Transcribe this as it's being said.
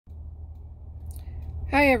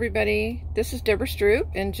Hi everybody, this is Deborah Stroop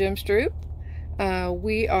and Jim Stroop.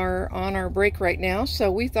 We are on our break right now,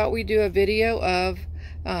 so we thought we'd do a video of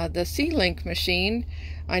the C-Link machine.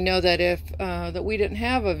 I know that that we didn't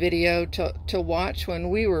have a video to watch when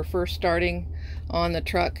we were first starting on the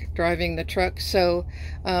truck, driving the truck, so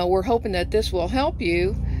we're hoping that this will help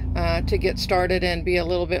you to get started and be a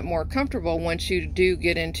little bit more comfortable once you do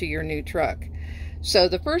get into your new truck. So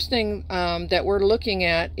the first thing that we're looking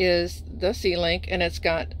at is the C-Link, and it's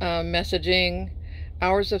got messaging,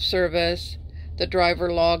 hours of service, the driver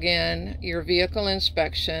login, your vehicle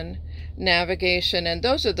inspection, navigation, and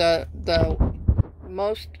those are the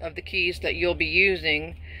most of the keys that you'll be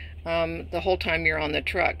using the whole time you're on the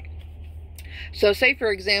truck. So say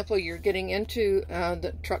for example you're getting into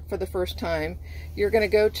the truck for the first time, you're going to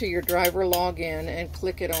go to your driver login and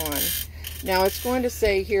click it on. Now it's going to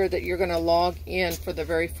say here that you're going to log in for the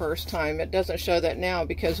very first time. It doesn't show that now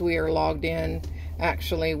because we are logged in.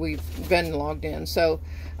 Actually, we've been logged in. So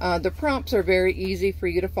the prompts are very easy for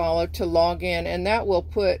you to follow to log in, and that will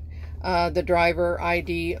put the driver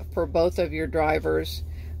ID for both of your drivers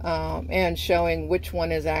and showing which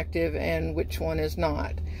one is active and which one is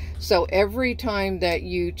not. So every time that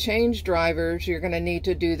you change drivers, you're going to need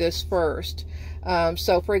to do this first.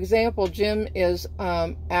 So for example, Jim is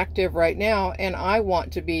active right now, and I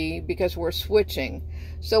want to be because we're switching.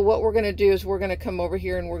 So what we're going to do is we're going to come over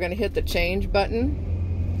here and we're going to hit the change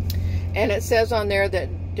button, and it says on there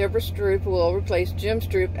that Deborah Stroop will replace Jim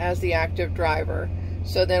Stroop as the active driver.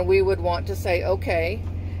 So then we would want to say okay,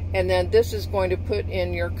 and then this is going to put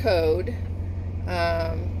in your code.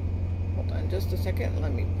 Hold on just a second,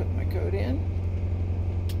 let me put my code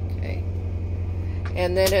in. Okay.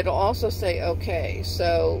 And then it'll also say okay,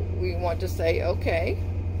 so we want to say okay.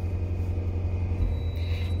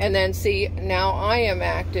 And then see, now I am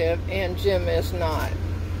active and Jim is not.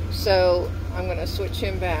 So I'm going to switch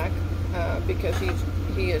him back because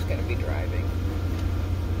he is going to be driving.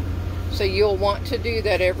 So you'll want to do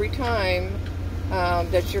that every time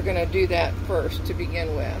that you're going to do that first to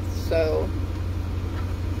begin with. So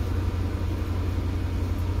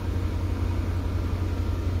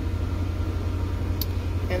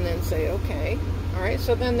and then say okay. All right,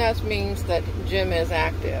 so then that means that Jim is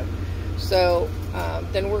active. So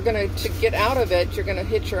then we're going to get out of it, you're going to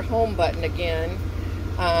hit your home button again.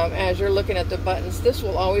 As you're looking at the buttons, this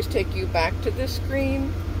will always take you back to this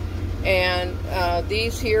screen, and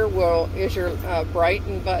these here is your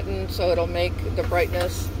brighten button, so it'll make the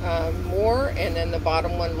brightness more, and then the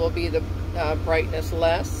bottom one will be the brightness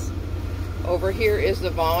less. Over here is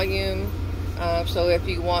the volume. So if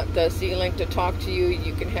you want the C-Link to talk to you,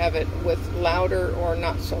 you can have it with louder or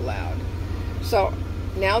not so loud. So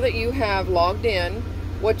now that you have logged in,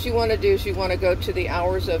 what you want to do is you want to go to the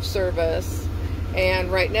hours of service.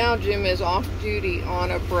 And right now Jim is off duty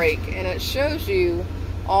on a break, and it shows you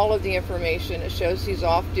all of the information. It shows he's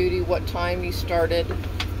off duty, what time he started,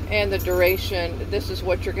 and the duration. This is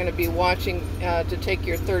what you're going to be watching to take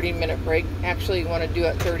your 30-minute break. Actually, you want to do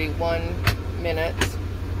it 31 minutes.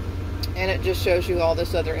 And it just shows you all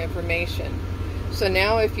this other information. So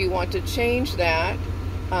now if you want to change that,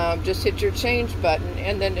 just hit your change button,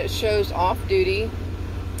 and then it shows off duty,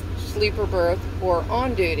 sleeper berth, or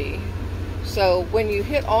on duty. So when you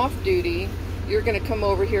hit off duty, you're going to come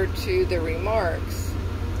over here to the remarks,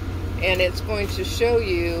 and it's going to show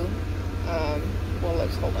you well,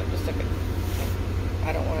 let's hold on just a second.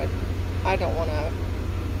 I don't want to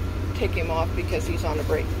take him off because he's on a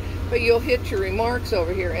break. But you'll hit your remarks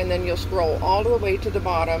over here, and then you'll scroll all the way to the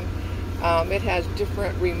bottom. It has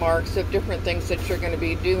different remarks of different things that you're going to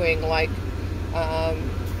be doing, like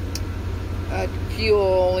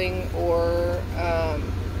fueling or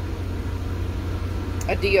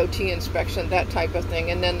a DOT inspection, that type of thing.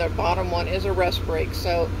 And then the bottom one is a rest break.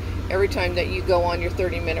 So every time that you go on your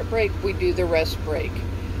 30-minute break, we do the rest break.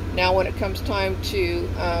 Now when it comes time to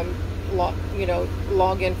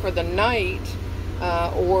log in for the night,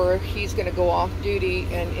 or he's going to go off duty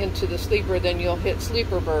and into the sleeper, then you'll hit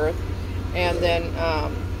sleeper berth and then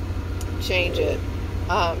change it.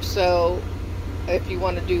 So if you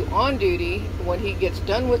want to do on duty, when he gets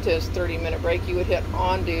done with his 30-minute break, you would hit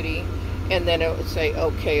on duty, and then it would say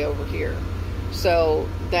okay over here. So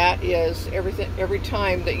that is everything. Every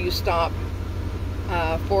time that you stop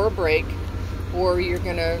for a break, or you're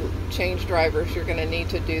going to change drivers, you're going to need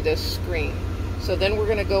to do this screen. So then we're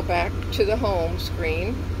going to go back to the home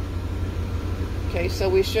screen. Okay, so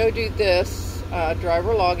we showed you this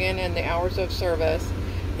driver login and the hours of service.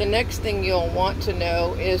 The next thing you'll want to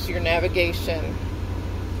know is your navigation.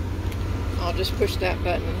 I'll just push that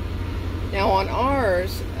button. Now on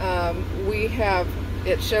ours, we have,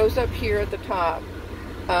 it shows up here at the top,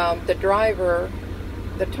 the driver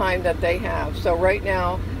the time that they have. So right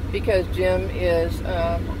now, because Jim is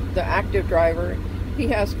the active driver, he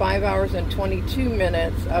has 5 hours and 22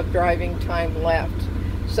 minutes of driving time left.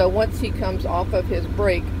 So once he comes off of his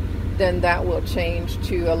break, then that will change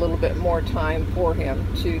to a little bit more time for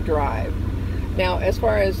him to drive. Now, as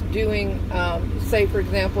far as doing, say for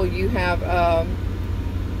example, you have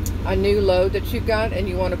a new load that you've got and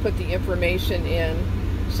you want to put the information in.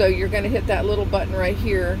 So you're going to hit that little button right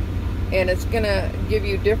here, and it's going to give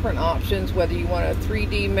you different options, whether you want a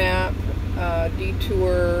 3D map,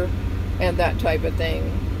 detour, and that type of thing.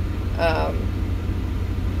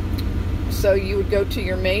 So you would go to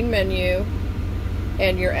your main menu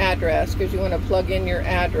and your address, because you want to plug in your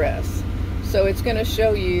address. So it's going to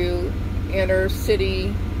show you enter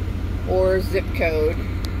city or zip code.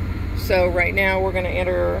 So right now we're going to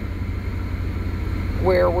enter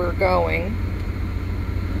where we're going.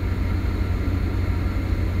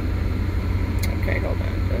 Okay, hold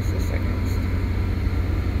on just a second.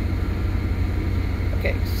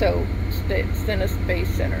 Okay, so Stennis Space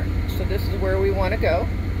Center. So this is where we want to go.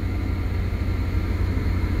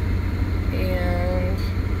 And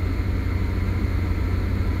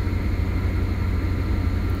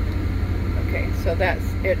okay, so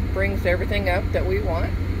it brings everything up that we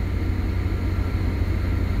want.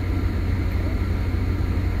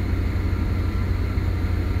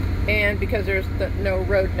 And because there's no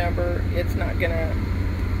road number, it's not gonna,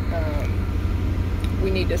 we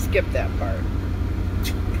need to skip that part.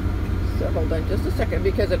 So hold on just a second,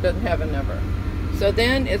 because it doesn't have a number. So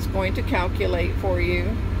then it's going to calculate for you.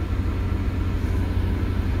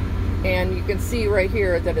 And you can see right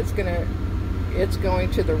here that it's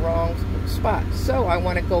going to the wrong spot. So I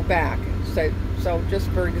want to go back. So just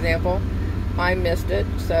for example, I missed it,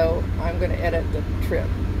 so I'm going to edit the trip.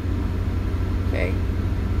 Okay.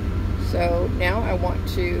 So now I want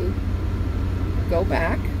to go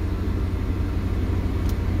back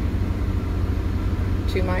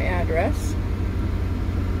to my address.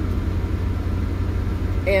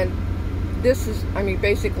 And this is, I mean,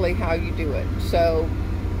 basically how you do it. So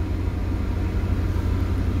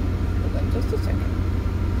hold on just a second.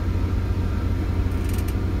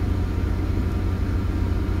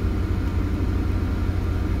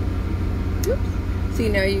 Oops. See,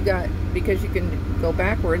 now you got, because you can go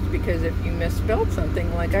backwards, because if you misspelled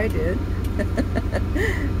something like I did,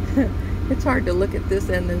 it's hard to look at this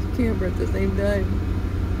and this camera at the same time.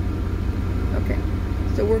 Okay,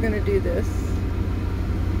 so we're going to do this.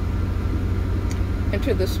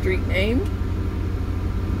 Enter the street name.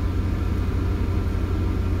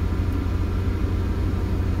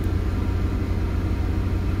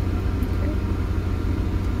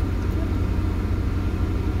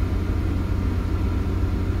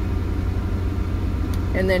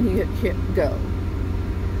 And then you hit go.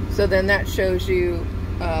 So then that shows you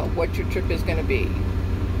what your trip is going to be.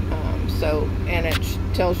 And it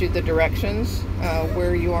tells you the directions,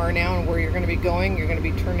 where you are now and where you're going to be going. You're going to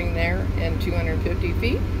be turning there in 250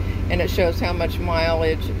 feet. And it shows how much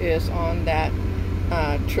mileage is on that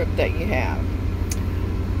trip that you have.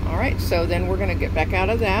 Alright, so then we're going to get back out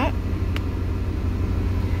of that.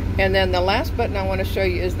 And then the last button I want to show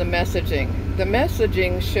you is the messaging. The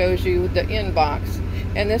messaging shows you the inbox.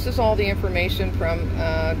 And this is all the information from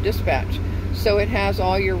dispatch. So it has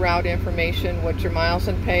all your route information, what your miles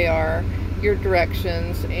and pay are, your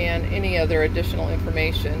directions, and any other additional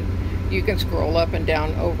information. You can scroll up and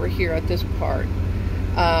down over here at this part.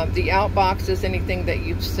 The outbox is anything that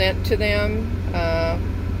you've sent to them,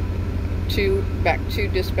 back to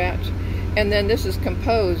dispatch. And then this is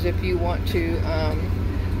compose if you want to,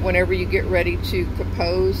 whenever you get ready to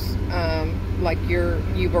compose, like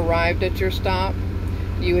you've arrived at your stop,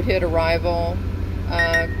 you would hit arrival,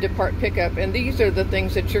 depart pickup, and these are the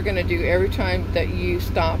things that you're going to do every time that you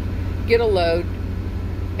stop, get a load,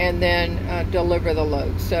 and then deliver the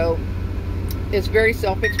load. So it's very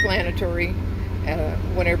self-explanatory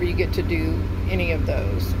whenever you get to do any of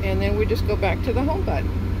those. And then we just go back to the home button.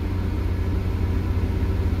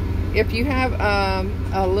 If you have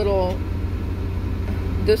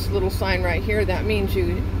this little sign right here, that means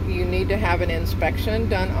you need to have an inspection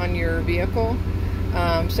done on your vehicle.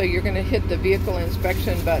 So you're going to hit the vehicle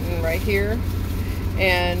inspection button right here,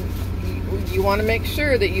 and you want to make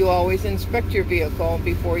sure that you always inspect your vehicle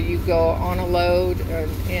before you go on a load,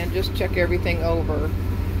 and just check everything over.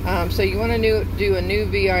 So you want to do a new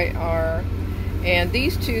VIR, and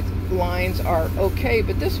these two lines are okay,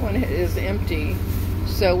 but this one is empty,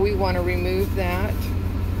 so we want to remove that.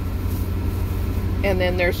 And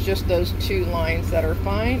then there's just those two lines that are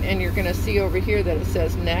fine, and you're going to see over here that it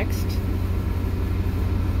says next.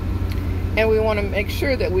 And we want to make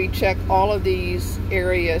sure that we check all of these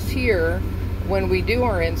areas here when we do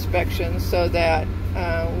our inspections, so that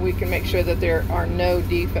we can make sure that there are no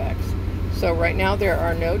defects. So right now there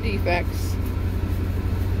are no defects,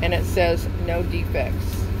 and it says no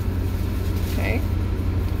defects. Okay,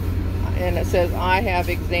 and it says I have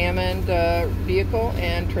examined vehicle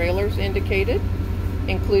and trailers indicated,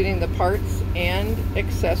 including the parts and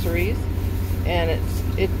accessories, and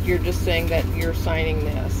you're just saying that you're signing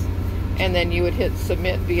this. And then you would hit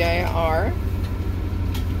submit VIR,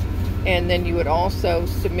 and then you would also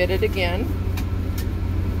submit it again.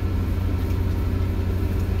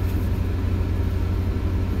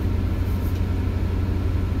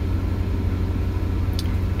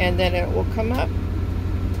 And then it will come up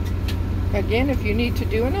again if you need to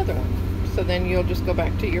do another one. So then you'll just go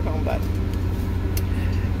back to your home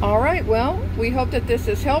button. All right, well, we hope that this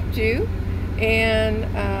has helped you. And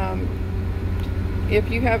if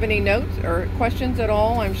you have any notes or questions at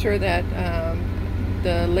all, I'm sure that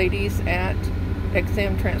the ladies at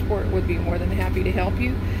XM Transport would be more than happy to help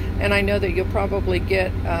you. And I know that you'll probably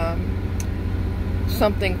get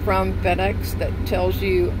something from FedEx that tells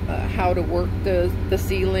you how to work the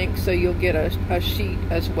C-Link, so you'll get a sheet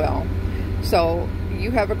as well. So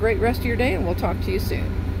you have a great rest of your day, and we'll talk to you soon.